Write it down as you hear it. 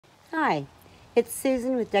Hi, it's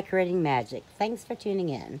Susan with Decorating Magic. Thanks for tuning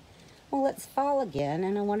in. Well, it's fall again,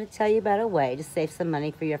 and I want to tell you about a way to save some money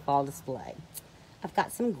for your fall display. I've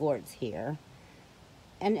got some gourds here,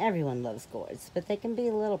 and everyone loves gourds, but they can be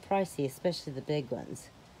a little pricey, especially the big ones.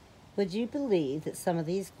 Would you believe that some of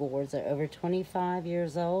these gourds are over 25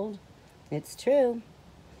 years old? It's true.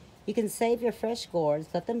 You can save your fresh gourds,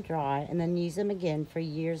 let them dry, and then use them again for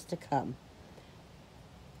years to come.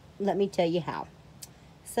 Let me tell you how.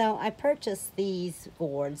 So I purchased these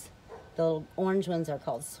gourds. The orange ones are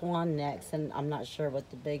called swan necks, and I'm not sure what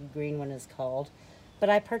the big green one is called. But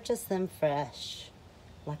I purchased them fresh.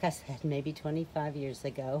 Like I said, maybe 25 years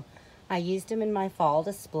ago. I used them in my fall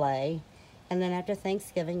display. And then after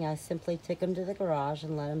Thanksgiving, I simply took them to the garage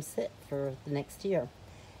and let them sit for the next year.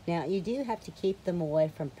 Now, you do have to keep them away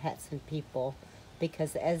from pets and people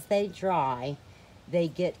because as they dry, they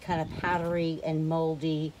get kind of powdery and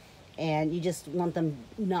moldy, and you just want them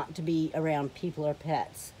not to be around people or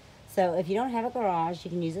pets. So if you don't have a garage, you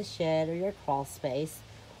can use a shed or your crawl space,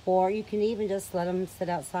 or you can even just let them sit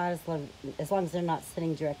outside as long as they're not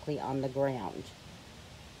sitting directly on the ground.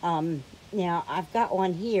 Now, I've got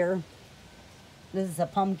one here. This is a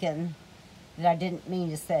pumpkin that I didn't mean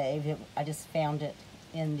to save. I just found it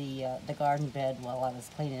in the garden bed while I was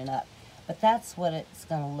cleaning it up. But that's what it's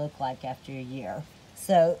going to look like after a year.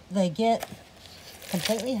 So they get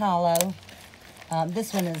completely hollow.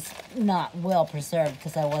 This one is not well preserved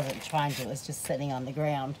because I wasn't trying to. It was just sitting on the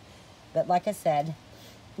ground. But like I said,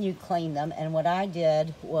 you clean them. And what I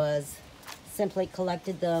did was simply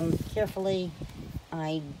collected them carefully.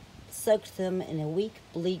 I soaked them in a weak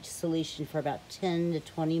bleach solution for about 10 to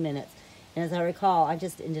 20 minutes. And as I recall, I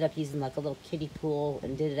just ended up using like a little kiddie pool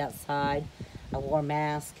and did it outside. I wore a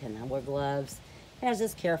mask and I wore gloves. And I was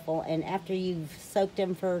just careful. And after you've soaked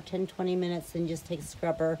them for 10, 20 minutes, then just take a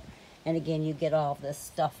scrubber. And again, you get all this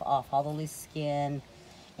stuff off, all the loose skin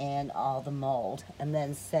and all the mold. And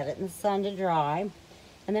then set it in the sun to dry.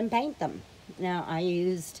 And then paint them. Now, I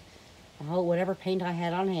used whatever paint I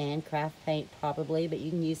had on hand, craft paint probably, but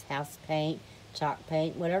you can use house paint, chalk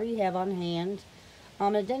paint, whatever you have on hand.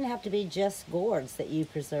 It doesn't have to be just gourds that you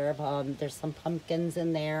preserve. There's some pumpkins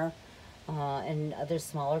in there and other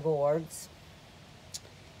smaller gourds.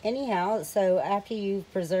 Anyhow, so after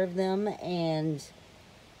you've preserved them and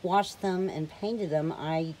washed them and painted them,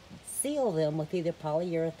 I seal them with either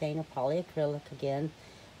polyurethane or polyacrylic, again,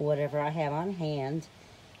 whatever I have on hand.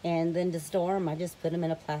 And then to store them, I just put them in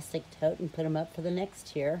a plastic tote and put them up for the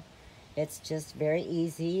next year. It's just very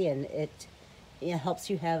easy, and it helps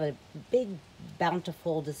you have a big,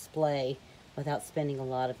 bountiful display without spending a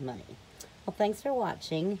lot of money. Well, thanks for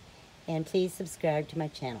watching, and please subscribe to my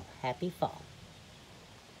channel. Happy fall.